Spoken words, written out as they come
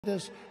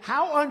This.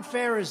 How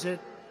unfair is it?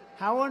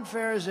 How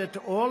unfair is it to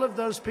all of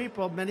those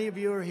people, many of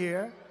you are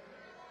here,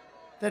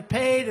 that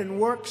paid and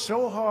worked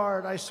so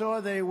hard? I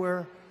saw they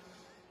were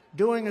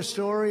doing a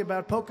story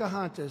about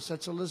Pocahontas.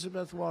 That's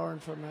Elizabeth Warren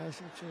from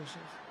Massachusetts.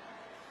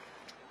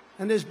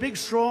 And this big,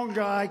 strong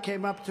guy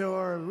came up to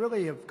her,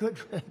 really a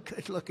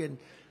good-looking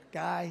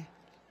guy.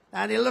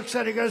 And he looks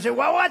at her and goes,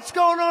 well, what's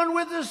going on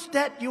with this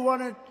debt? You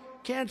want to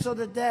cancel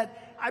the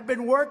debt? I've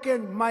been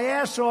working my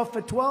ass off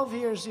for 12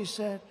 years, he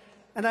said.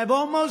 And I've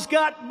almost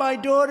got my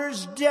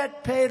daughter's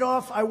debt paid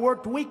off. I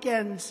worked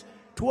weekends,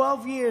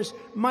 12 years.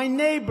 My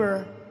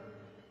neighbor,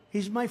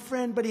 he's my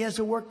friend, but he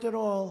hasn't worked at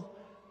all.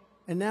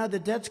 And now the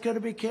debt's going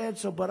to be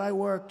canceled, but I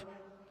worked.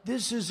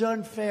 This is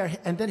unfair.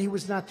 And then he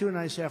was not too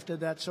nice after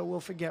that, so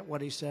we'll forget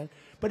what he said.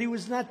 But he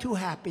was not too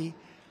happy.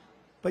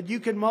 But you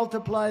can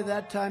multiply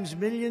that times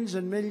millions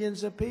and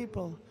millions of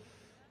people.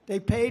 They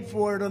paid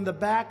for it on the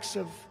backs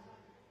of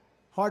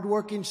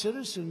hardworking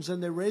citizens,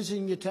 and they're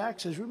raising your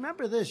taxes.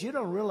 Remember this, you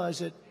don't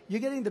realize it. You're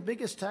getting the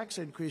biggest tax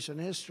increase in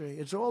history.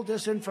 It's all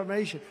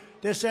disinformation.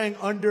 They're saying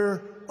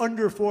under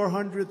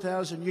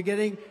 400,000. You're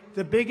getting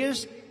the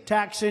biggest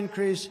tax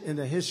increase in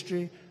the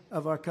history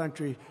of our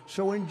country.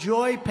 So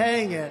enjoy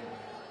paying it.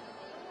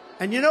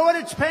 And you know what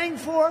it's paying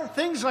for?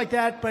 Things like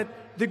that, but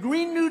the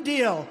Green New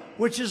Deal,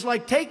 which is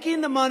like taking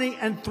the money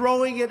and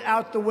throwing it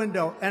out the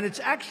window. And it's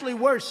actually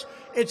worse.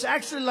 It's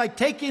actually like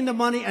taking the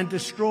money and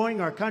destroying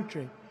our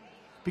country,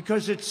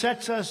 because it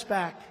sets us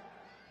back,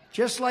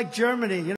 just like Germany.